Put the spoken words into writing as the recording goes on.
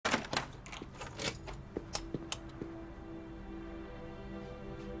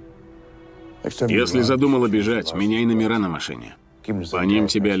Если задумала бежать, меняй номера на машине. По ним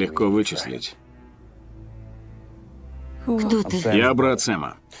тебя легко вычислить. Кто ты? Я брат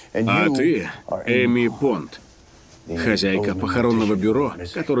Сэма. А ты Эми Понт, хозяйка похоронного бюро,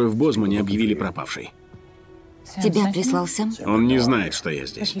 которую в Бозмане объявили пропавшей. Тебя прислал Сэм? Он не знает, что я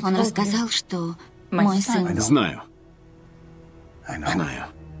здесь. Он рассказал, что мой сын... Знаю. Знаю.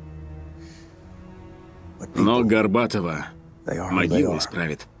 Но Горбатова могила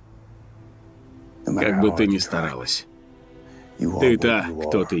исправит. Как бы ты ни старалась. Ты та,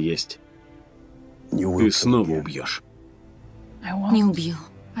 кто ты есть. Ты снова убьешь. Не убью.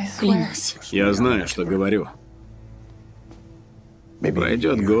 Клянусь. Я знаю, что говорю.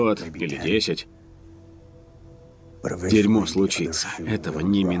 Пройдет год или 10. Дерьмо случится. Этого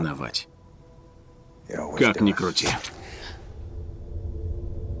не миновать. Как ни крути.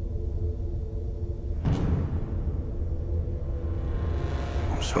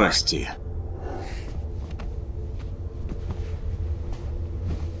 Прости.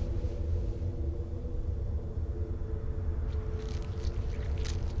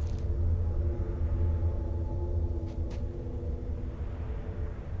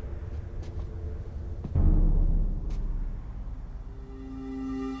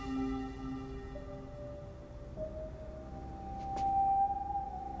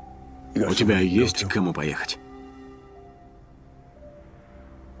 У тебя есть к кому поехать?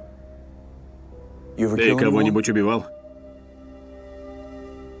 Ты кого-нибудь убивал?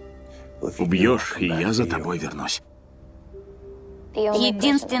 Убьешь, и я за тобой вернусь.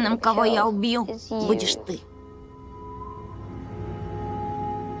 Единственным, кого я убью, будешь ты.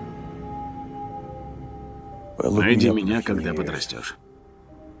 Найди меня, когда подрастешь.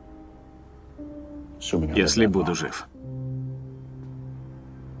 Если буду жив.